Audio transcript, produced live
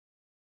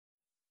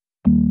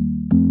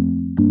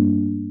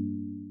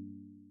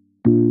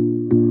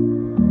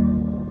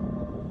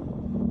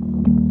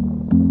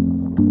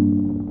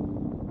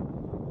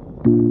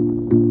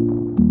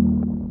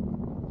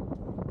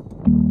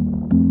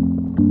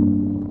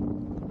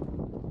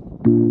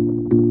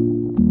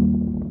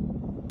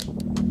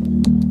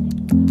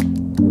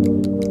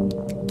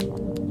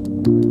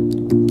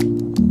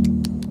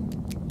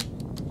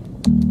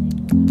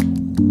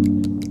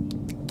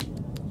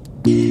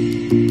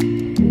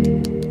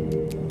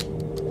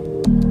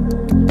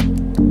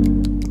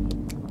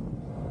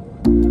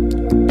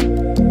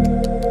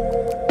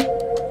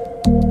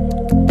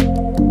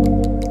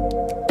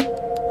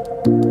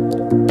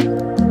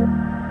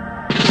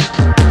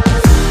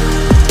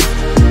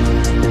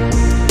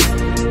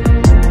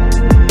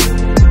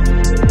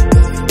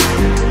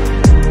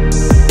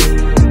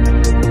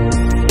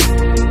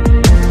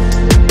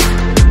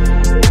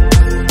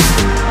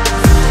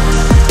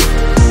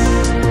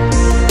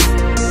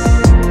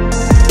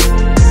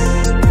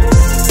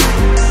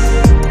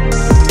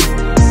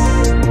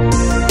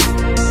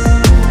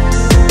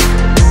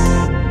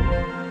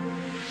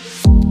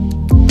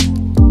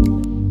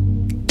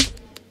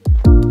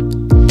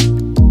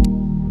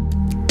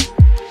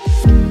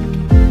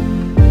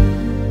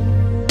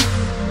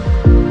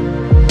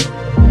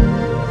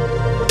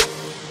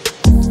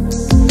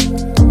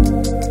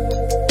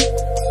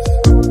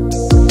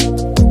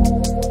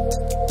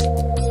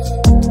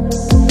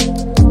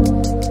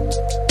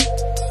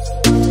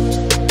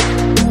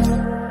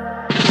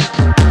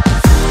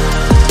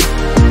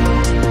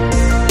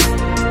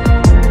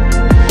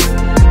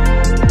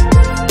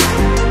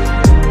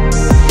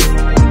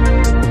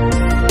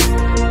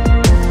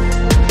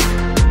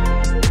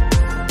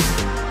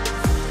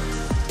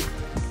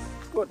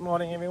Good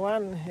morning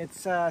everyone,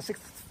 it's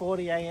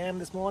 6:40 a.m.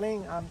 this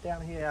morning. I'm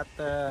down here at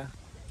the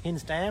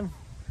Hinge Dam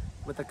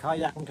with the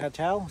Kayaking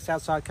Cartel,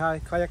 Southside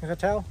Kayaking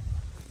Cartel.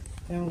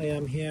 Currently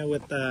I'm here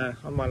with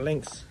on my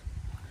links.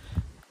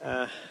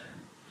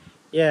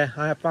 Yeah,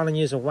 I have found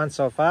use of one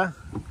so far,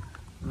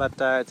 but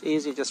it's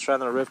easy just try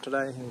on the roof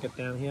today and get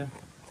down here.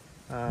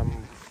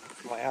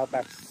 My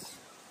outback's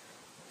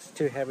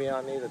too heavy,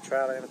 I need a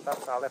trailer and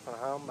stuff, so I left it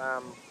home.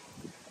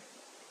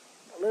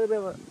 A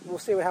little bit we'll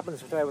see what happens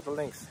today with the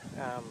links.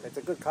 It's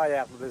a good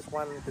kayak, but there's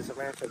one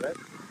disadvantage of it,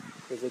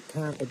 is it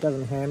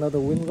doesn't handle the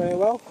wind very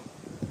well.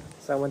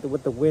 So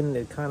with the wind,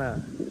 it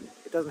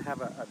doesn't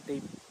have a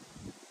deep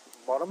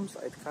bottom, so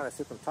it kind of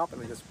sits on top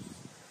and it just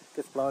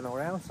gets blown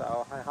around.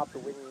 So I hope the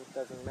wind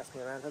doesn't mess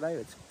me around today.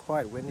 It's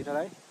quite windy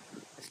today.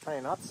 It's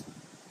 20 knots,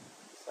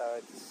 so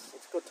it's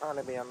a good time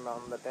to be on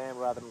the dam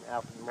rather than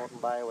out in Moreton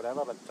Bay or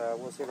whatever. But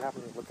we'll see what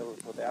happens with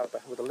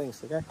the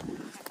links. Okay.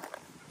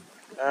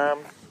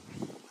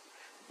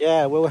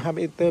 Yeah, we'll have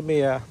it.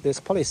 There's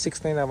probably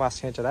 16 of us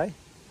here today.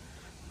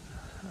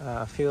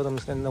 A few of them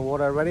in the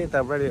water already.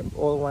 They're ready,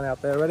 all one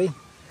out there already,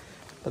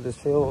 but there's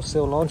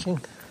still launching.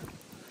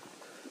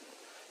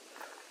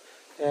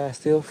 Yeah,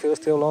 still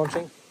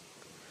launching.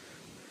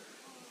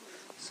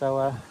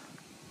 So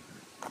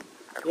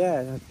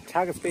yeah, the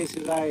target species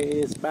today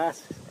is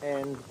bass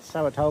and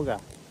Saratoga.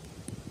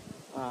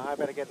 I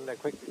better get in there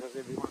quick because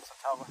if you want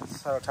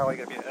Saratoga,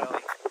 you're gonna be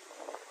early.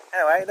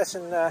 Anyway,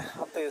 listen,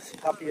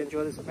 hope you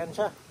enjoy this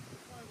adventure.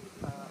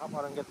 Hope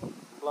I don't get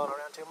blown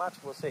around too much.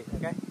 We'll see,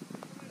 okay?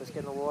 Let's get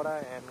in the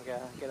water and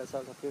get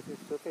ourselves a few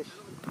fish.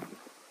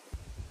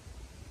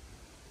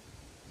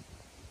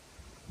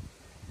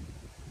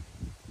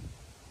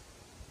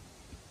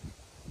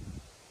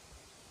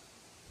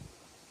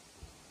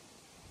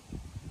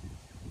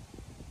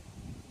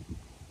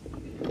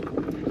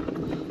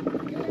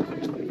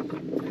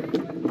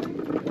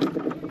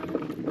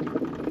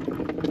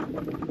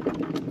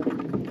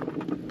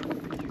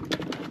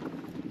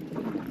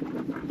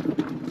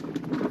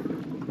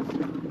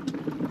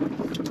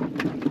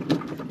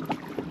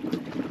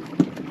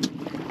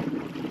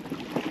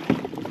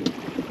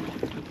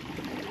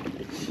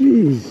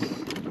 Jeez,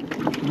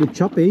 a bit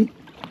choppy.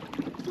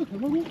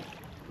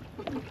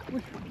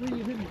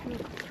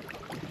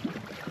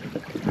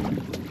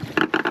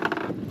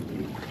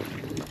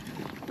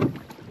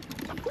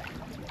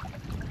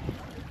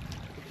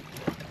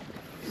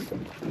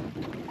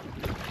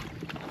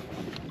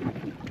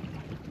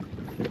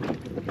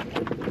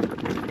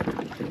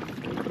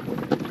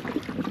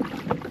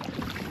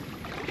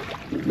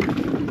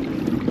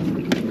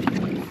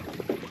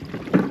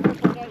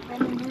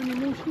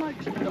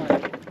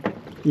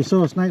 You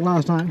saw a snake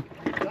last time?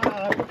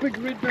 A big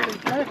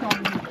red-bellied black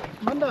on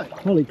Monday.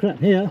 Holy crap,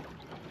 here?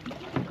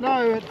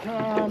 No, at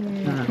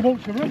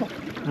Caboolture River.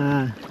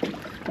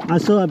 I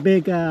saw a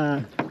big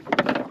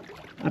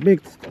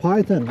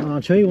python on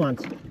a tree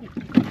once,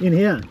 in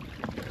here,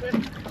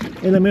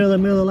 in the middle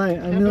of the lake.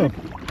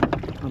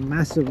 A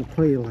massive,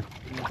 probably like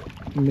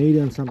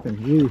medium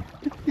something. Ew.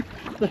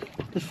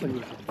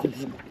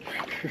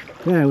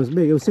 Yeah, it was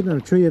big. It was sitting on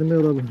a tree in the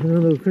middle of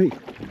the creek,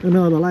 in the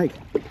middle of the lake.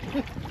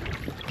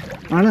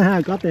 I don't know how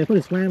it got there, I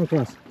probably swam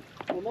across.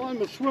 Well, mine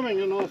was swimming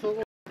and I thought,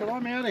 well,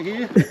 I'm out of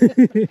here.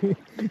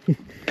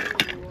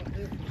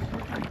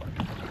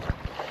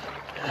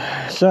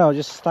 So,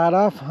 just to start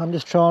off, I'm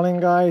just trolling,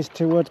 guys,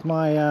 towards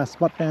my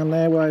spot down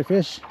there where I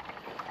fish.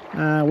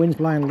 Wind's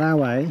blowing that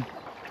way,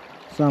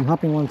 so I'm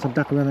hoping once I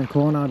duck around the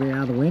corner I'll be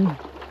out of the wind.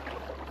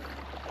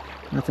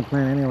 That's the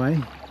plan anyway.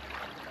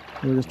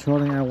 We're just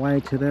trolling our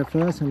way to there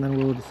first and then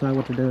we'll decide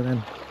what to do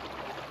then.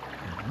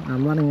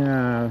 I'm running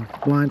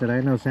blind today,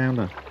 no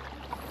sounder.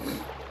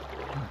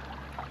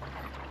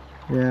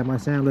 Yeah, my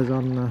sounder's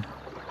on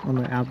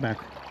the Outback,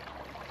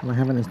 and I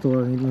haven't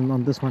installed it even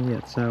on this one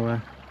yet. So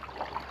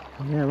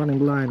yeah, running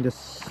blind,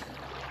 just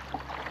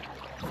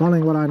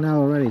following what I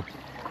know already.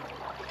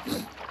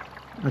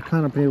 I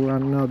kind of pretty well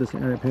know this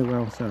area pretty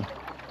well, so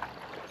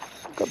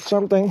got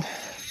something.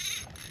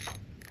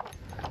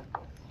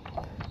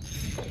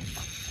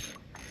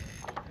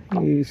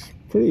 He's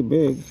pretty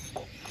big.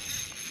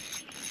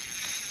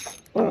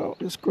 Oh,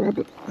 just grab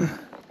it.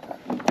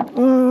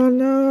 Oh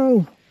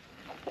no!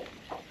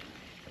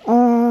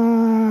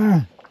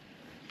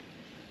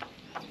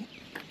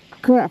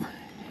 Crap.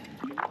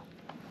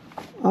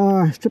 Oh,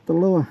 I stripped the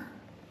lure.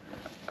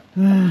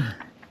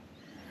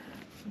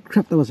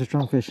 Crap, that was a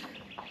strong fish.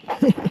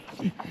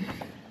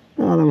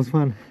 Oh, that was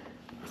fun.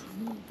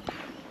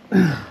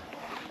 How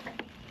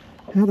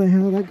the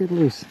hell did that get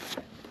loose?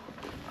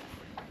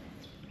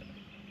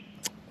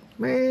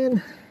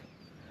 Man,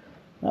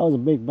 that was a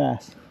big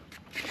bass.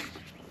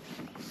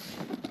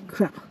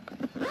 Crap.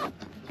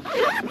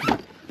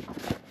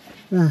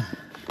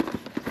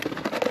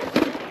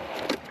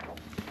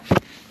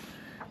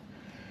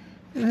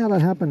 How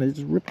that happened? It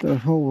just ripped the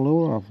whole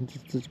lure off and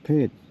just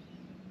disappeared.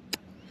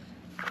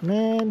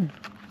 Man,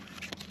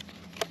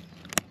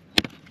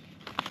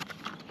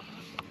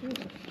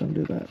 don't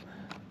do that.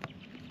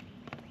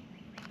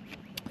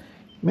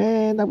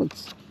 Man, that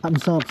was I'm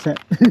so upset.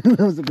 That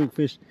was a big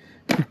fish.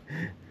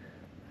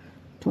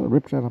 Totally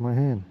ripped out of my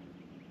hand.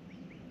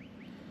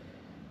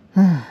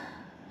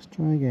 Let's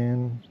try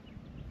again.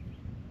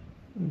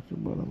 That's the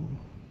bottom.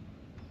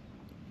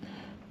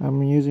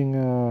 I'm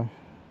using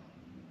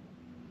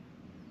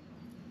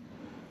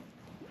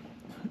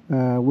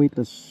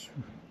weightless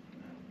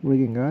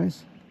rigging,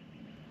 guys.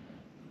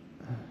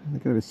 I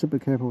gotta be super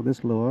careful with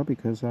this lure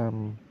because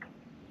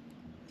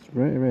it's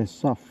very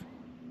soft.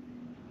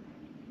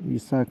 You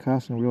start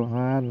casting real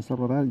hard and stuff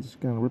like that, you're just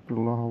gonna rip the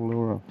whole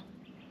lure off.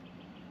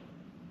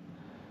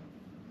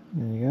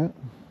 There you go.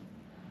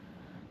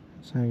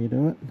 That's how you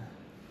do it.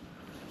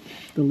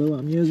 The lure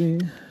I'm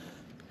using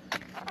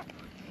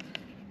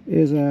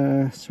is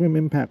a Swim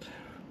Impact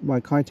by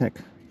Kitech,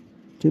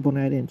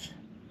 2.8 inch.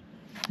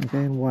 Okay,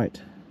 in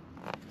white.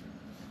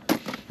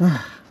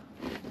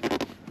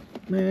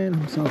 Man,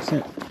 I'm so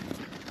upset.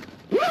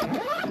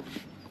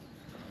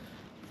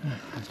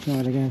 Let's try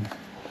it again.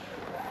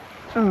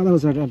 Oh, that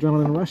was an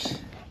adrenaline rush.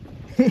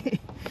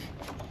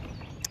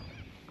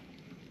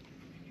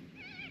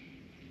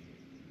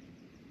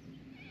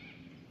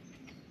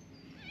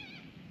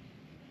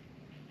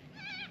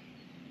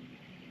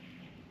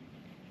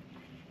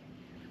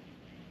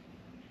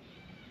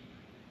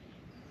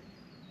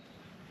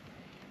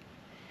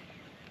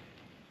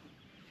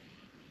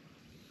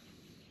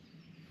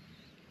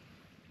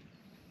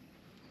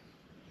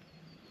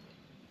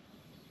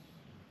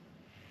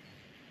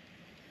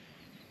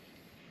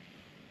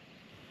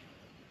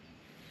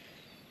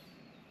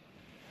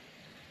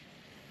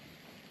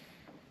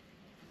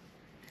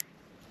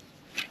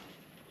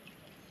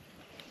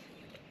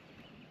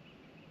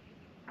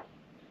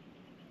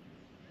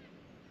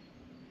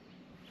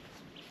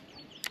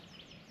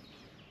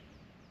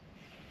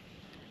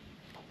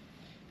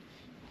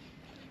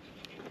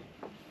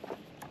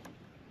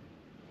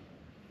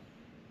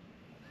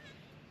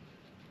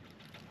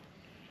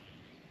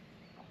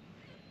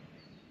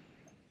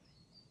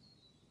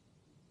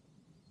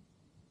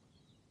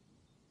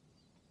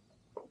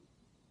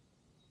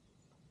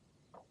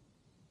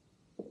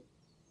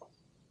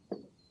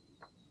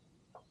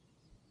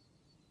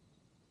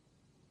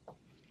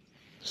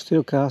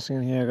 Still casting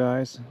in here,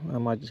 guys. I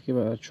might just give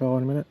it a try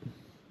in a minute.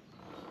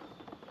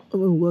 I've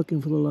been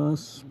working for the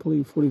last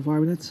probably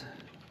 45 minutes,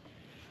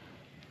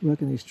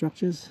 working these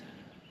structures.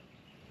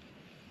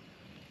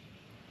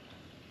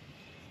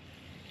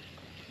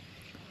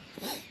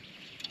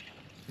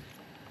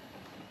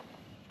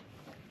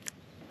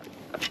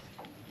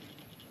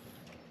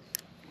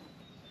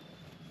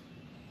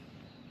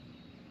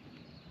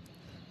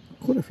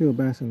 Quite a few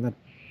bass in that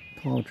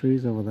pile of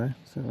trees over there,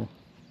 so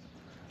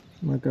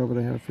I might go over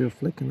there, have a few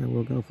flick, and then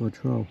we'll go for a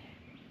troll.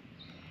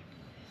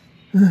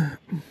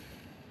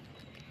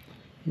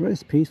 Very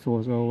peaceful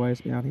as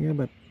always out here,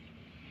 but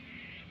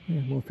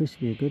yeah, more fish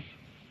would be good.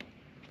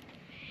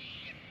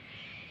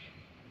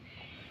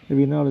 If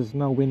you notice, there's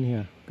no wind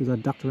here because I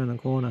ducked around the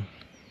corner.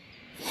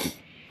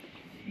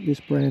 This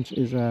branch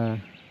is out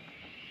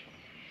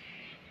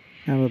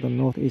of the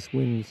northeast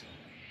winds.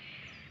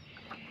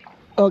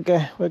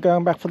 Okay, we're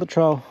going back for the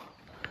troll.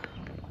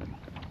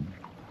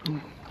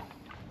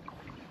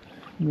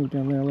 Move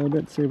down there a little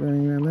bit, see if there's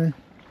anything down there.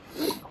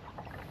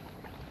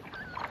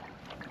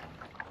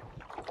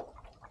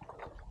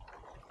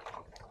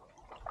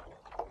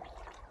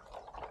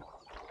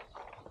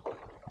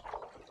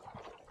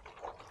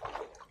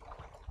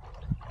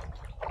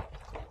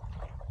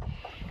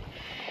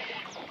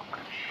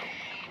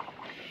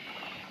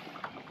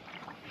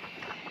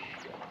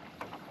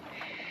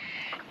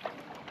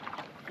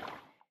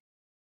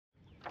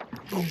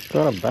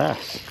 Got a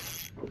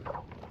bass.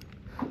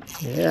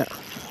 Yeah.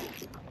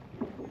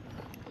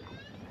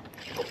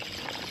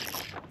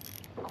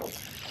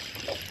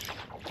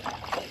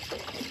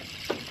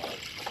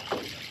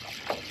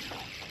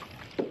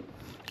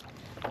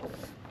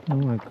 Oh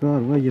my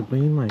god, where you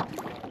been, mate?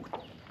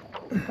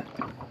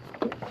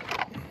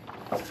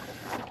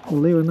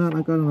 Believe it or not,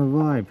 I got on a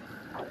vibe.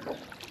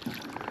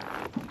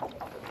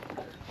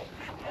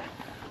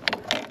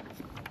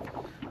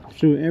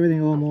 Through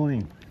everything all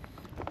morning.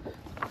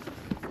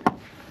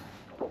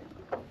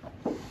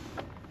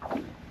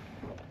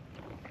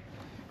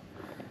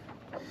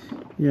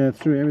 Yeah,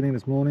 through everything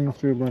this morning,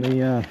 through bloody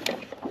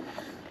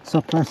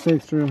soft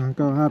plastics, through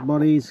hard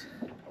bodies,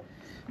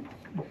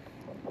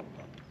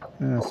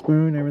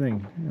 spoon,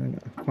 everything.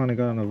 I finally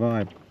got on a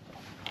vibe.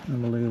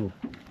 Unbelievable.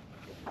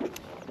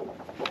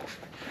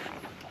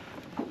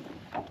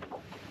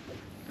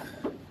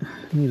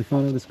 I need to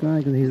follow this guy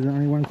because he's the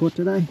only one caught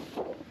today.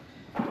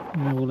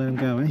 And then we'll let him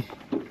go, eh?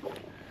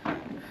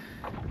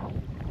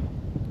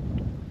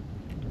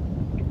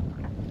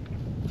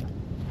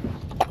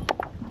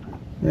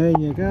 There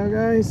you go,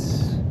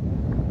 guys.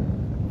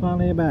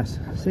 Finally a bass.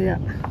 See ya.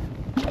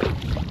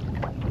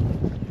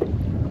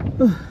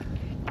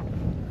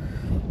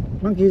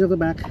 Monkeys at the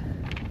back.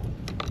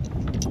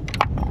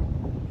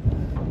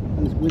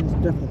 This wind's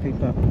definitely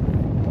picked up.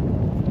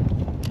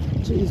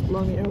 Jeez,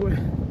 blowing it over.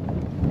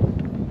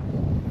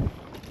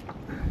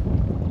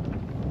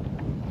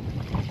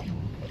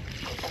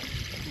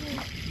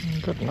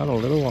 Got another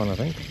little one, I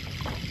think.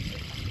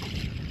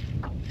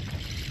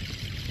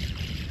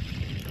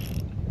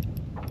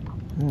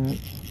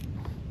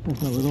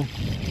 That's not little.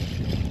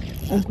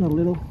 That's not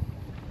little.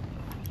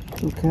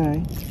 It's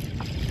okay.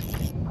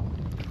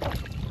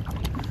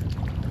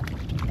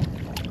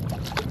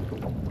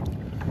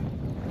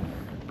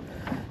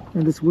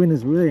 And this wind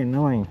is really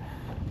annoying.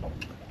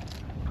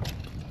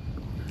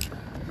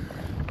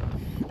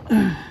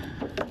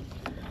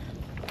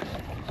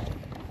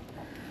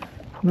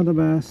 Another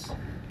bass.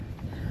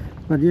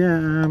 But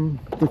yeah,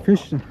 the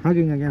fish are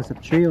hugging against a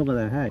tree over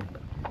there, hey.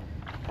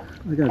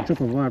 I gotta drop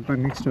a wire back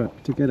next to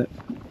it to get it.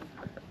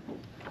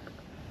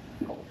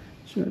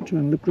 Should I try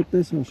and lip grip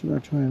this, or should I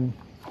try and...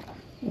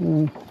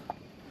 I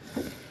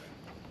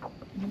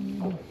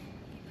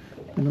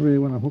don't really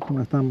want to hook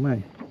my thumb, eh?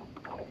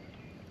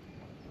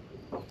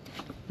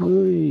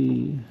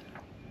 Ooh.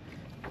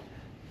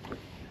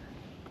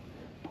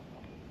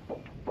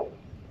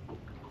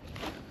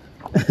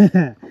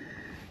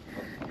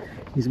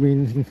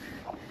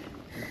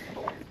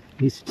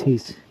 He's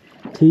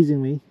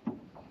teasing me.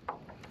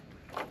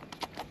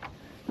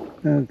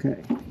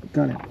 Okay,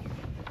 got him.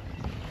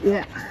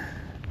 Yeah,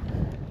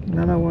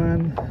 another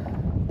one.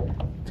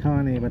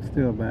 Tiny but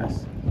still a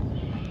bass.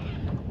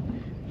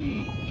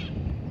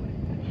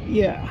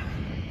 Yeah.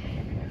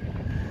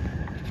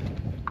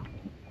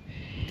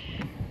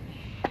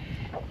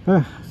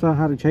 So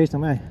hard to chase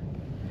them, eh?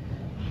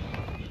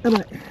 Come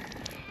on.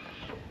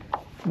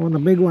 I want the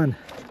big one.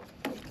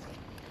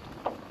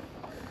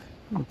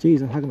 Oh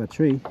geez, I'm hugging the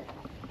tree.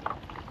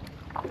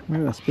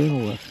 Maybe that spoon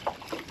will work.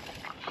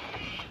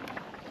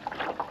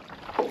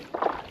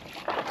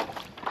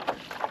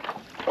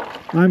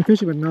 I'm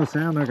fishing with no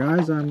sounder,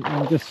 guys.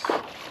 I'm just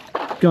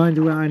going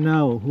to where I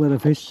know where the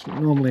fish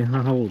normally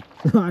hold.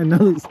 I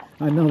know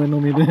they're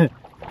normally there.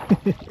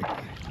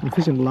 I'm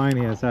fishing blind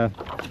here, so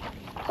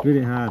it's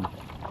really hard.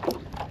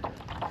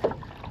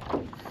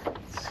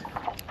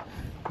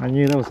 I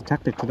knew that was a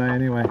tactic today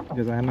anyway,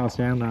 because I had no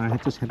sounder. I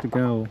just had to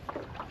go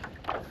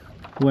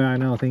where I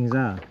know things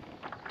are.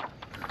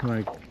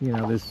 Like, you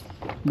know, there's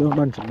a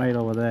bunch of bait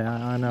over there.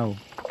 I know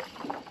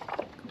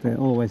they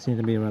always seem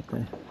to be right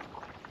there.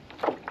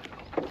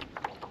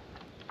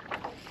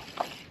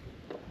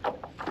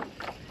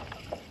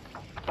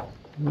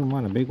 I don't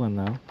mind a big one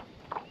though.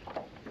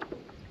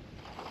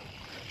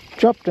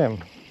 Dropped him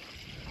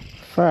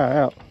far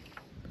out.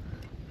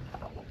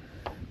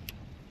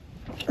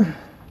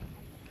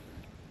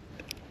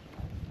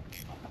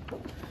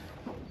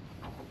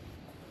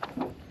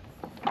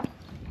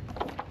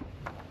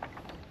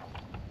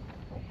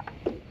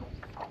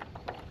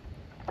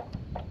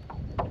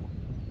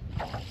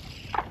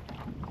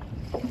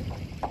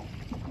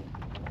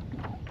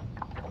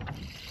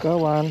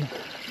 Go on.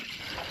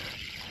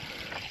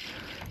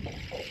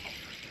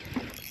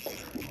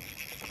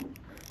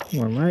 Come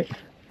on, mate.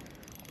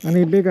 I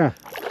need bigger.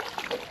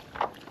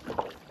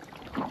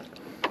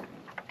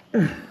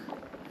 Get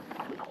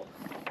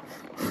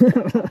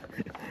a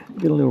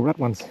little rat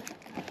ones.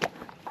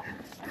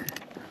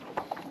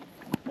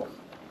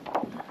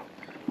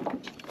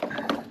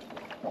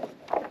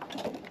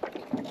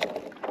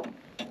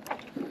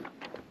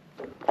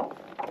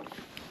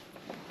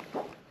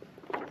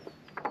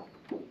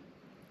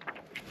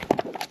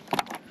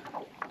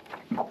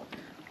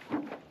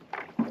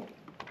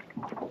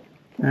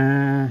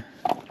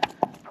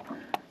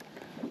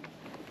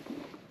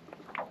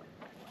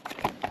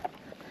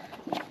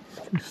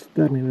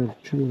 Stab me with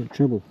a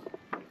trouble.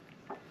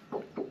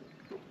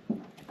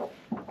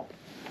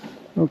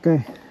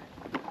 Okay,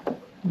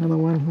 another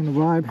one on the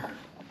vibe.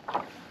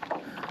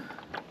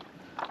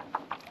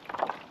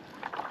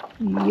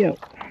 Yo.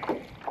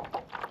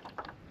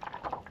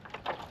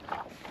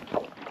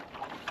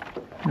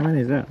 How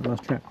many is that? I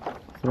lost track.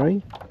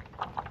 3?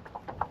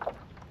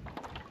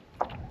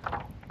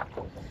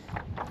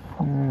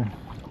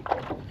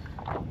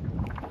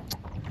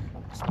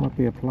 This might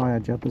be a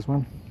plier jump, this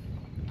one.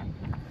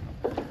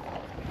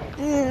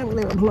 Yeah, I'm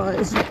gonna have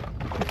pliers.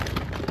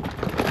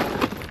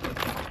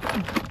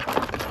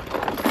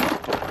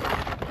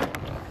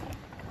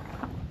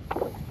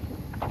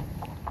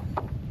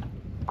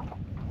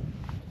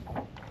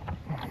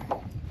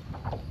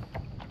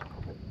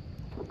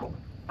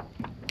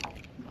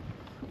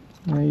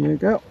 There you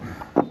go.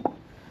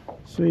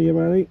 See you,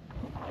 buddy.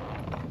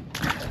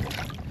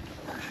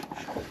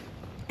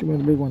 Give me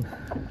the big one.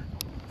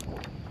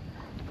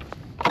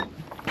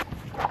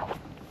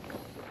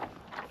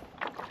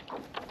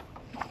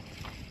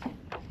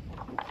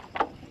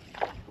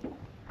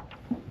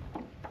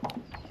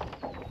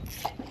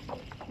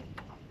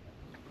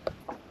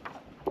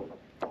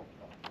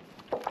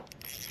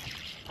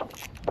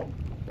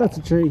 That's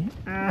a tree.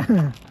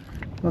 Ah,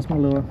 lost my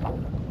lure.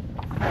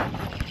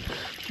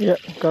 Yep,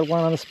 got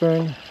one on the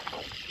spoon.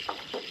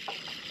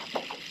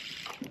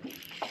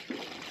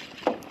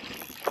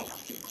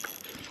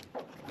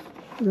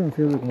 Doesn't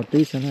feel like more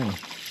decent, eh?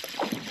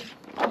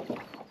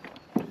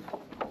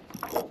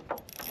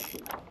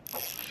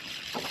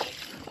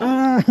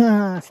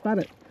 Ah, spat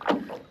it.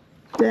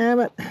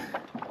 Damn it.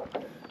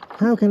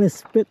 How can it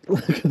spit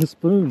like a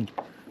spoon?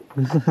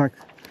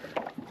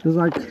 There's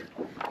like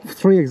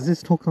 3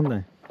 exist hook on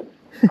there.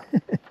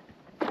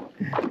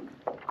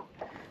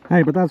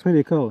 Hey, but that's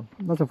really cool.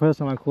 That's the first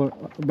time I caught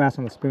a bass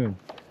on a spoon.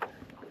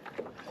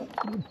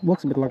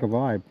 Looks a bit like a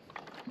vibe.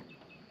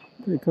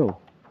 Pretty cool.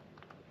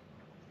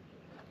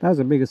 That was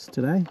the biggest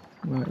today.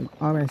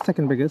 I mean,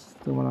 second biggest.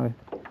 The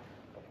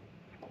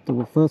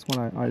first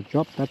one I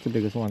dropped, that's the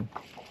biggest one.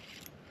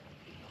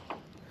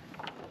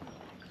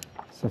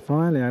 So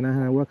finally I know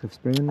how to work a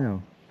spoon now.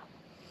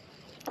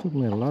 Took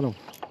me a lot of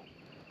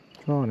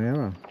trial and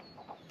error.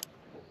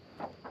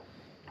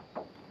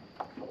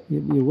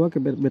 You work a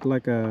bit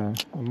like a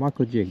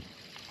micro jig,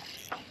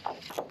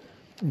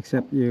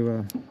 except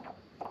you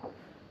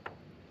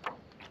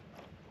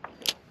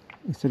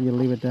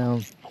leave it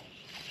down.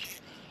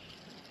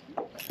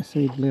 So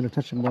you let it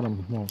touch the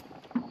bottom more.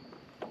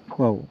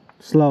 Well,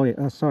 slowly.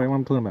 Sorry, what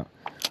I'm talking about.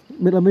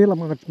 Bit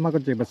like micro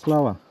jig, but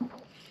slower.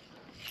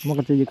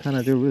 Micro jig, you kind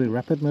of do really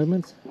rapid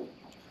movements.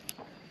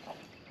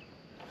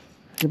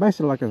 You're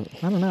basically like I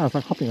don't know, it's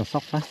like hopping on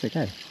soft plastic,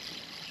 eh?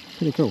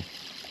 Pretty cool.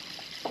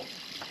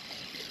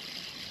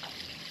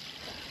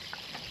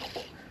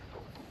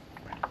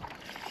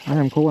 I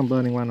haven't caught one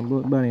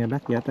burning a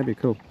back yet, that'd be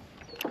cool.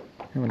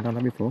 Haven't done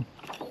that before.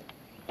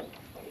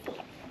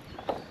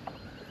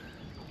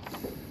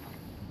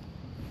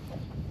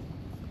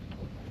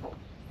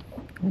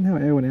 I wonder how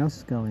everyone else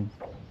is going.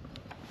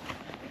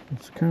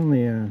 It's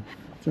currently,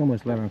 it's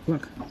almost 11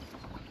 o'clock.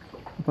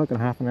 I've probably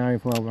got half an hour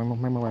before I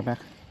make my way back.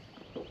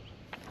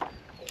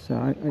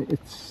 So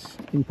it's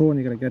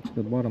important you gotta get to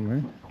the bottom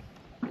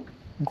there.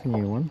 That's a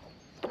new one.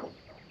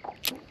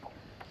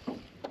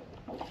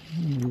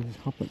 You just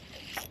hop it.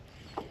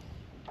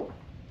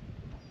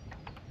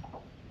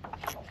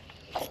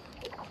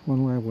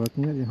 One way of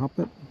working it, you hop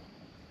it,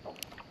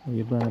 or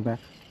you burn it back.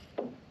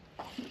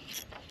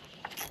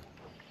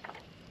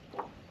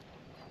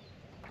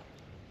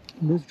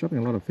 We're just dropping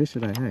a lot of fish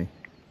today, hey?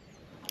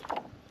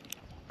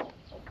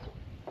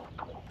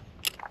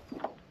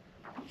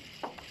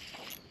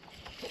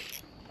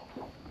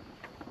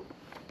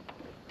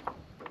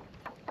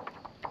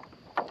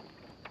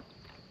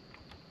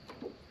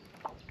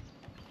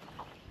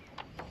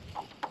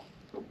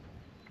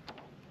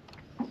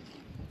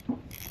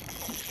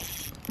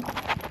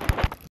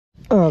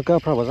 Oh,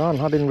 GoPro was on.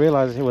 I didn't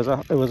realize it was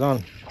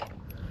on.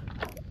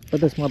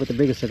 But this might be the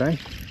biggest today.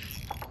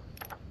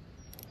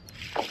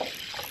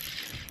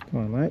 Come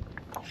on, mate.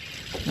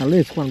 At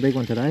least one big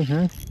one today,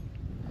 huh?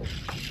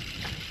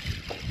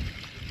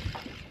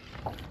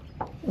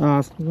 Oh,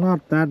 it's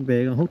not that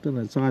big. I hooked it on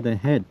the side of the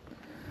head.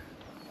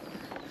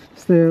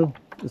 Still,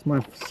 it's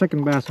my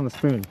second bass on a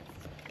spoon.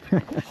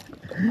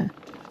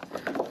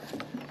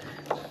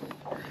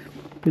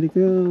 Pretty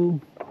cool.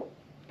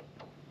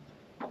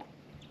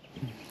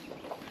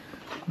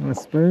 On a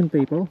spoon,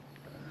 people.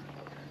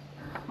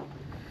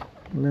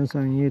 I learned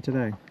something new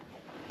today.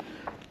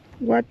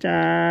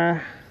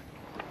 Watcha!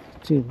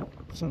 Too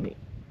sunny.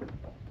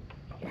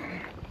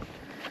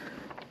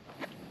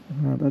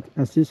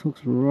 As this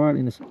hooks right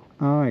in his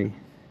eye.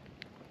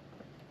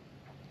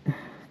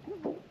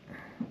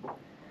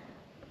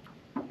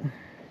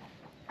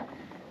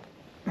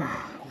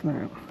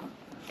 Wow.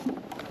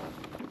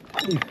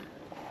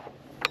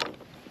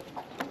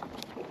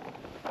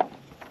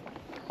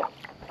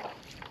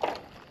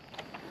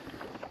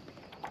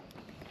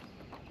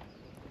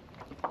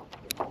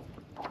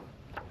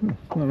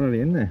 Not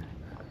really in there.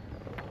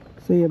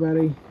 See you,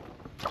 buddy.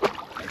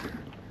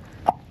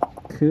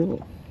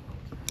 Cool.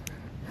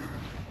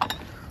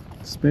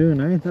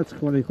 Spoon, eh? That's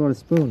what you call a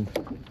spoon.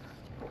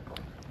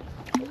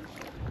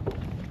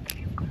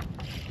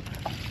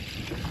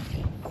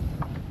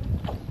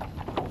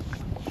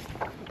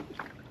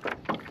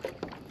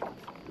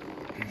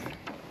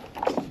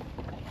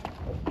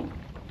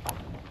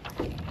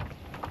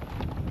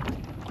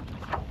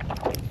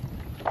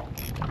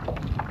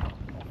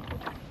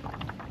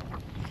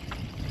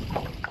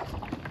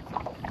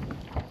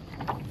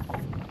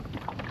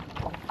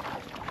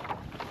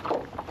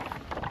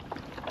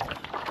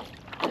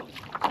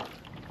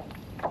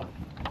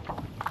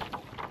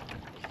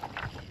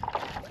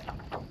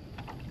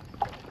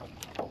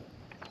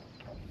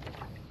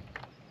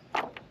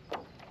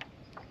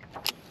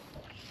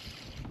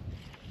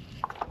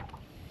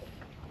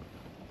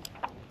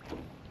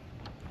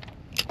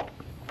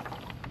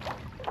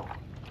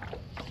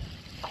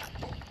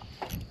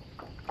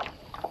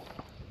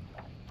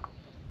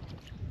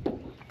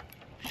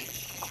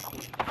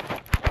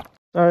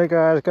 Sorry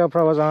guys,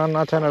 GoPro was on,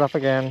 I'll turn it off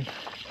again.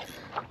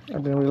 I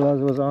didn't realize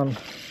it was on.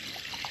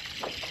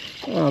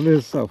 Oh, this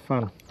is so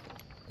fun.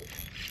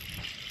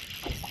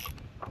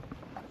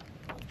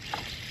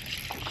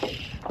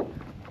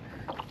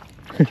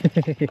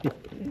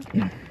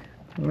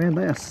 Man,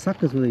 they are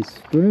suckers with these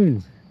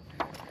spoons.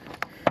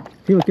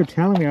 People keep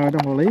telling me I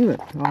don't believe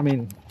it. I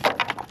mean,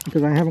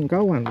 because I haven't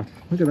got one.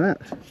 Look at that.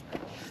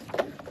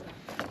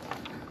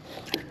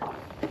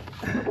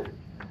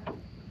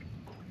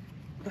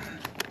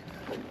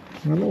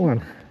 Another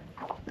one.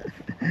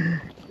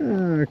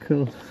 Oh,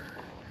 cool.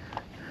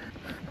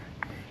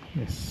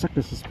 Yeah, suck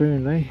this a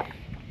spoon, eh?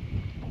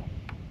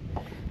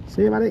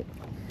 See you, buddy.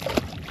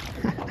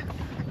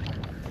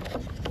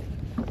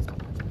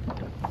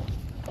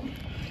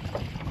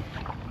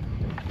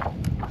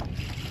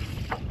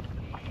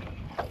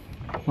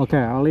 Okay,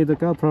 I'll leave the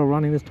GoPro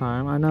running this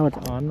time. I know it's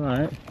on,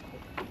 right?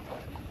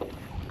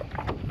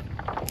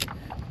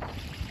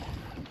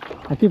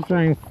 I keep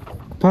trying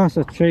past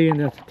a tree and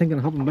just thinking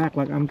of hopping back.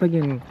 Like I'm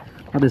thinking,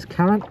 oh, there's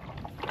current,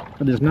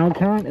 but there's no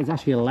current. It's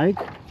actually a lake.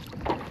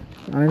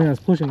 I don't think that's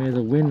pushing me as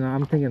a wind.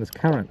 I'm thinking it's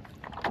current.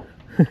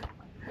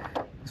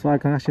 So I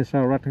can actually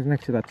throw right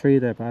next to that tree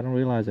there, but I don't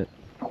realize it.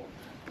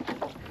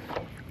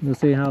 We'll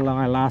see how long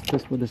I last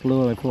this with this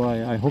lure before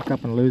I hook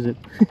up and lose it.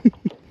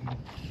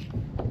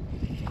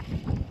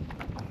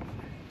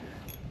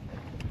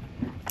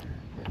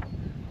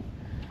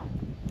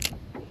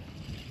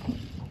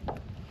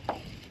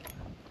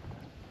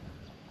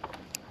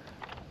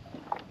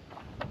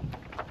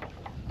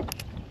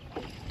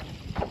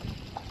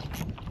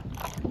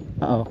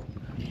 Uh-oh.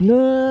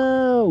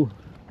 No!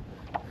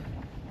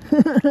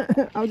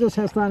 I was just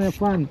starting to have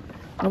fun.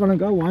 I'm gonna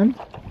go one.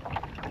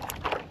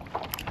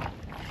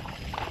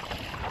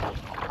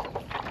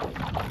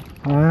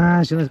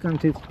 Ah, she was going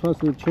too close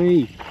to the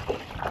tree.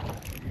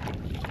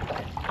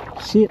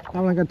 Shit, I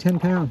only got 10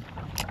 pounds.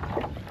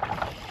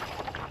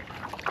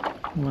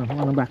 Come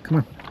on back, come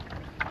on.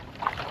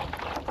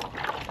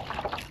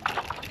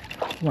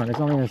 Come on, it's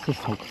only a assist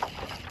hook.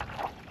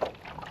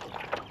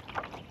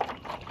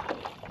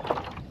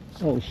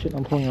 Oh shit,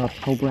 I'm pulling a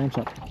whole branch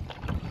up.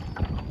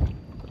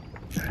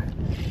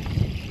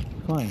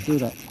 Fine, do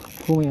that.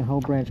 Pull me a whole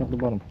branch up the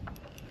bottom.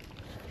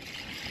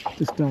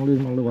 Just don't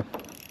lose my lure.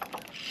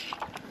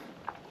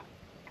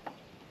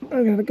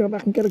 I'm gonna go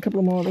back and get a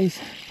couple more of these.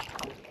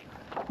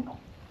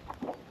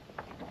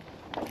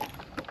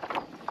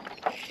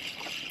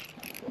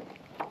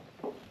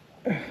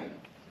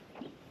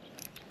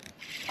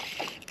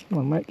 Come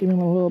on mate, give me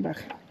my lure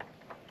back.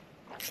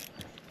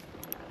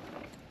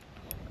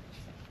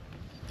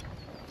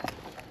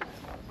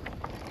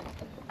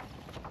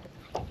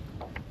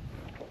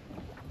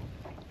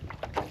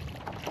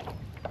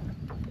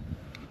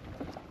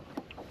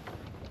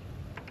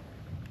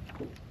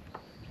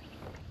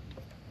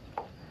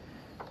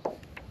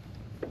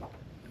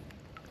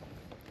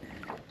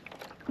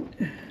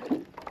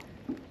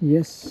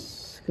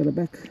 Yes, got it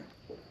back.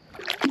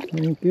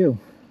 Thank you.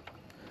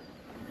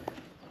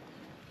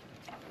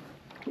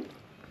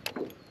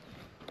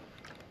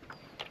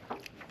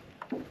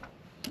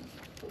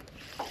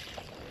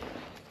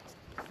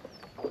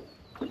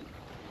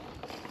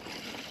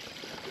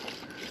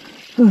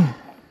 Okay,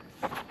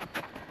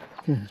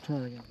 let's try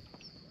it again.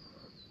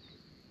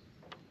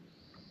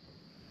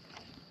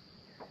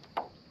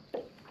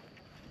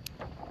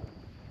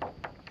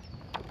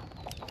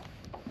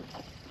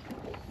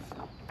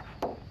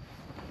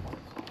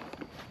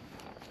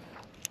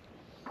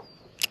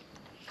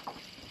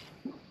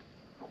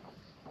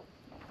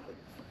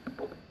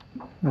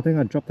 I think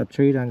I dropped that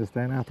tree down just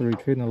then after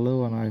retrieving the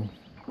lure and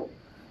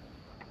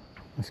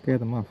I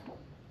scared them off.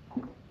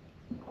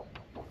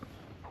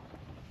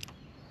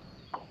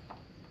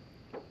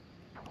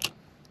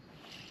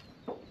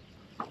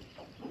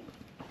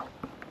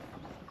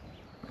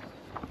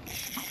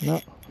 No,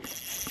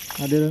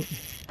 I didn't.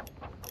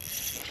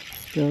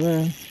 Still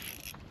there.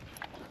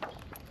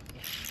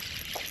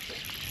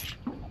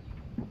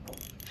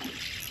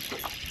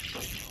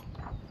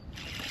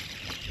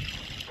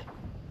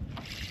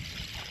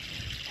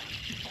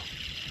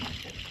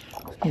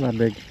 It's not that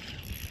big.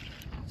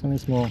 It's only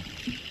small.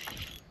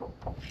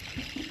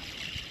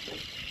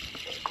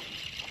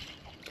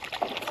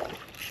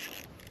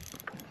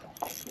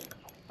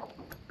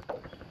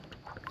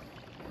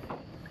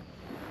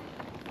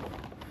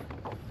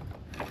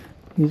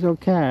 He's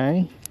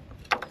okay.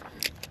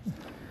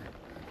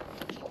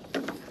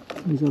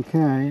 He's okay.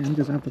 I'm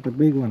just after the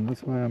big one.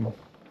 That's why I'm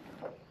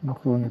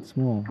calling it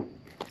small.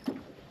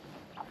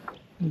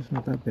 He's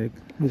not that big.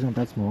 He's not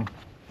that small.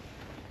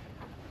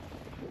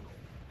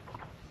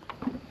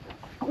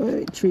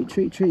 Hey, treat.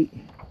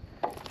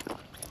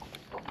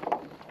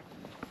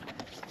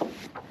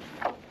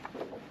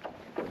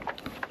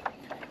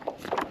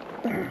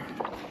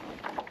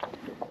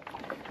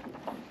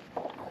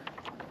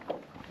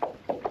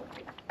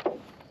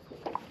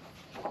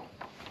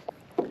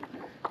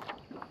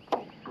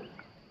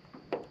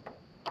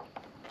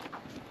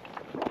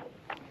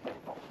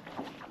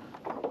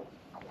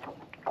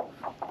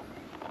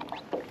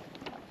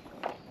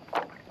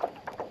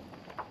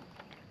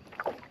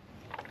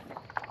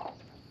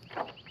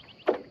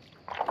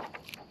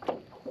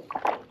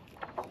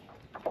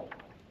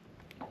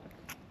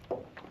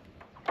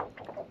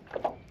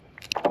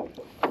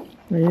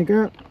 There you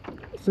go.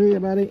 See you,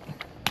 buddy.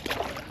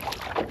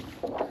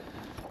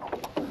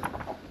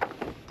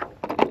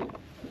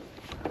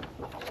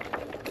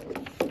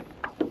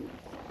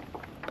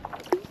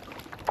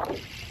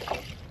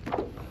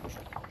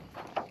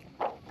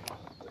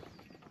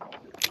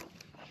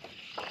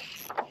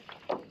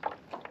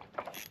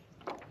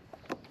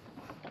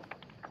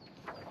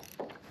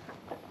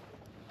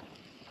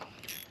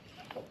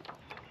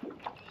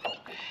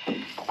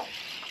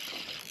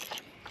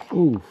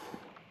 Ooh.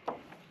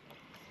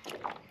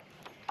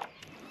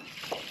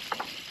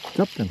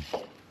 Dropped him.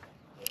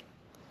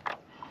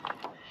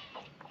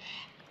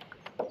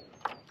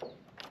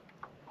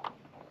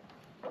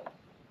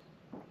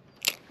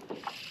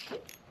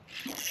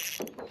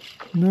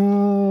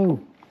 No!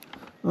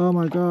 Oh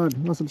my god,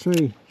 lost a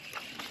tree.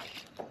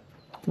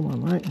 Come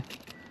on, mate.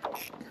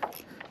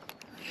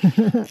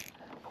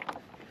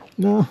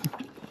 No!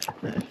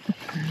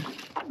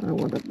 I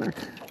want that back.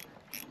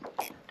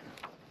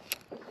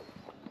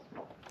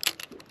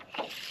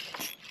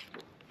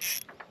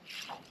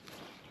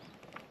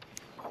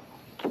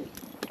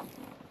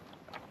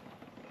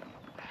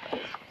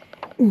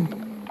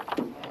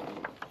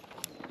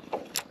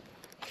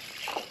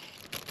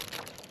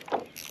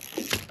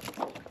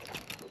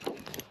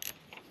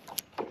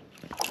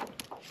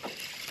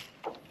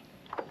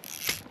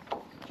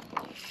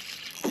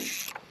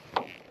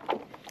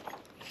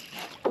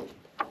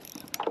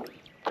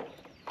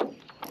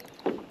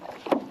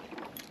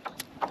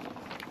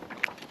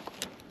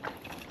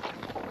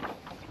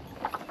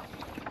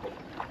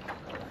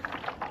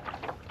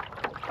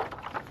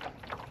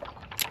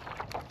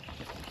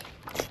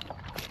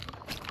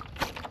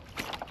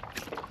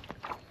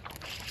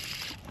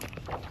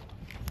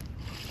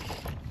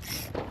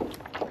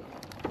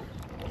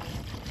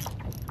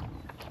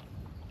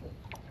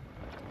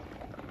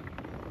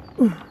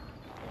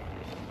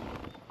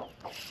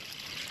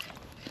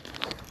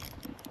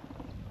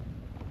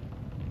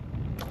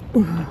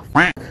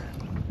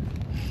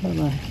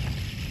 Bye-bye.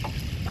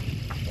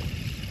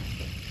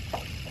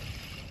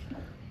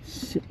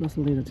 Shit, lost a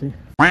leader too.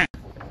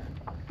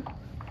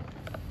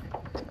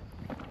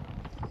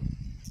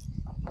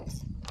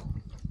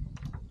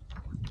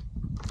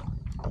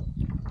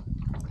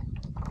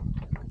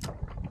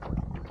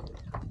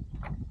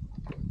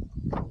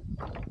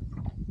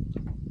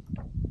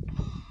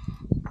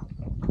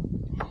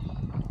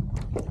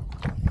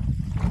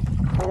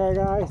 Okay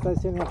guys, they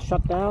seem to have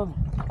shut down.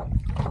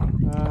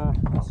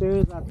 As soon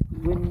as that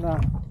wind,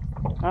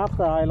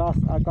 after I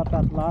got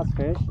that last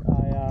fish,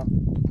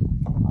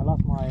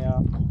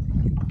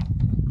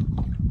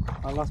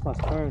 I lost my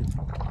spoon.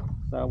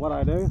 So what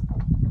I do,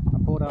 I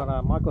pulled out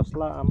a micro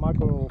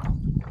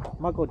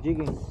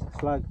jigging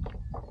slug.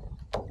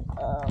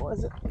 What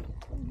is it?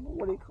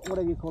 What do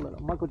you call it?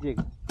 A micro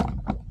jig.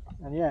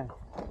 And yeah,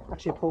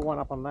 actually pulled one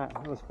up on that.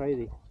 It was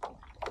crazy.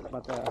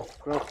 But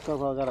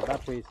GoPro's out of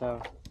battery,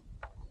 so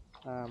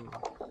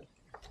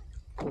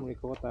couldn't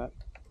record that.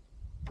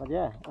 But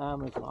yeah,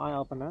 it's an eye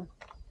opener.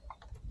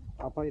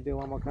 I'll probably do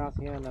one more cast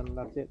here and then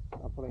that's it.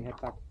 I'll probably head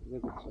back.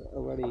 It's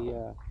already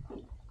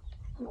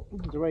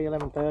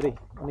 11:30.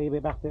 I need to be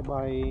back there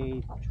by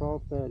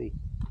 12:30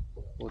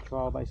 or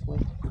 12 basically.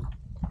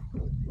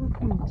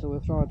 So we'll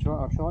throw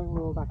our trolling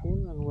lure back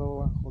in and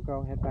we'll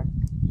go and head back.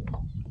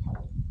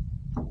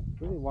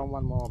 Really want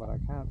one more, but I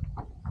can't.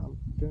 I'm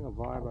doing a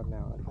vibe right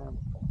now. I can't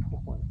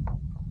hook one.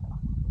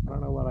 I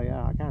don't know where they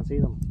are. I can't see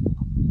them.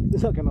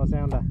 This is no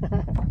sounder.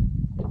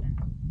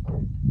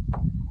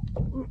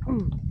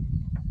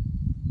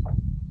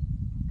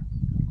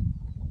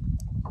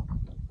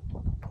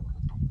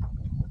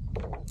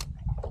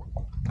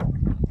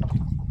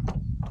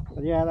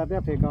 But yeah, they're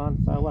definitely gone.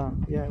 So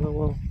yeah,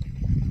 we'll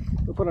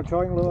put a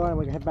trolling lure and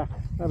we can head back.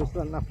 That was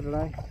enough for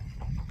today.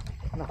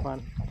 Enough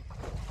fun.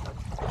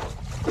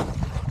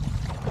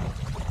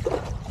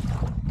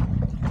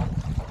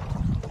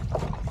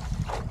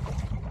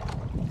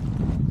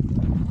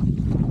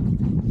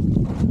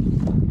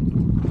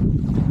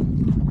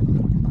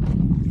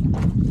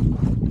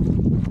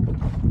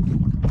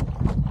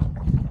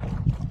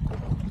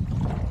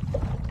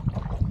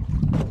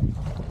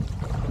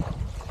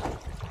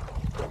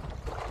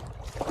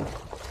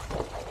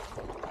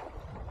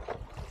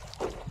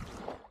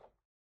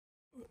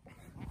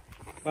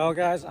 Well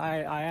guys,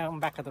 I am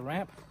back at the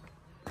ramp.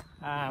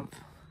 I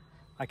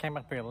came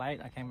back pretty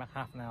late. I came back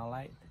half an hour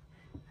late.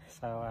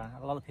 So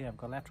a lot of people have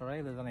got left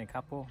already. There's only a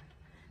couple.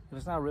 There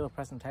was no real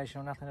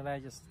presentation or nothing today.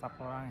 Just stop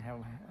around,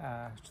 have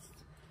just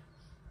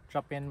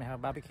drop in, have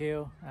a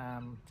barbecue,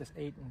 just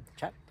eat and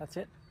chat. That's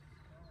it.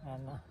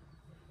 And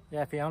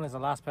yeah, Fiona's the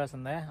last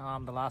person there.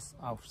 I'm the last,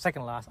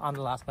 second last. I'm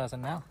the last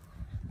person now.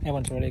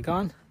 Everyone's already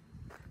gone.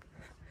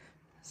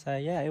 So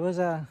yeah, it was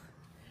a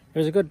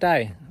good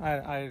day.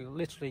 I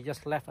literally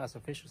just left as the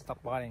fish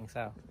stopped biting,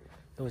 so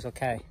it was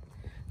okay.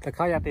 The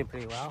kayak did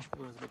pretty well. It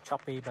was a bit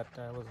choppy, but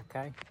it was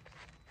okay.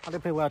 I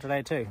did pretty well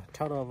today too.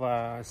 Total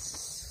of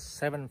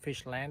 7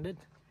 fish landed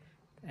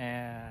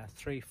and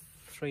 3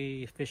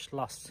 fish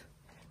lost.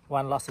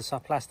 One lost to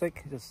soft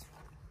plastic. That's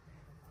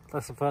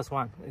the first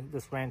one. It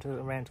just ran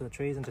to the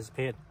trees and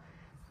disappeared.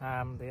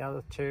 The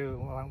other 2,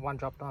 one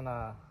dropped on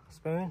a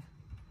spoon.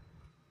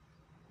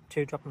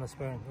 2 dropped on the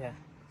spoon. Yeah.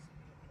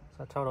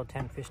 So total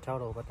 10 fish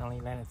total, but only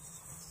landed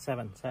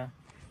 7, so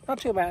not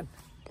too bad.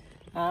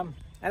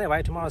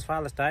 Anyway, tomorrow's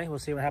Father's Day. We'll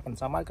see what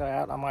happens. I might go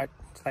out, I might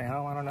stay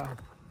home, I don't know.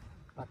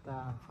 But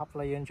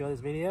hopefully you enjoy this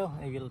video.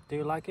 If you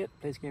do like it,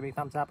 please give me a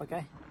thumbs up,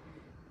 okay?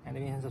 And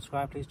if you haven't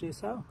subscribed, please do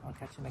so. I'll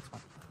catch you next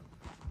one.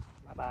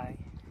 Bye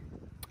bye.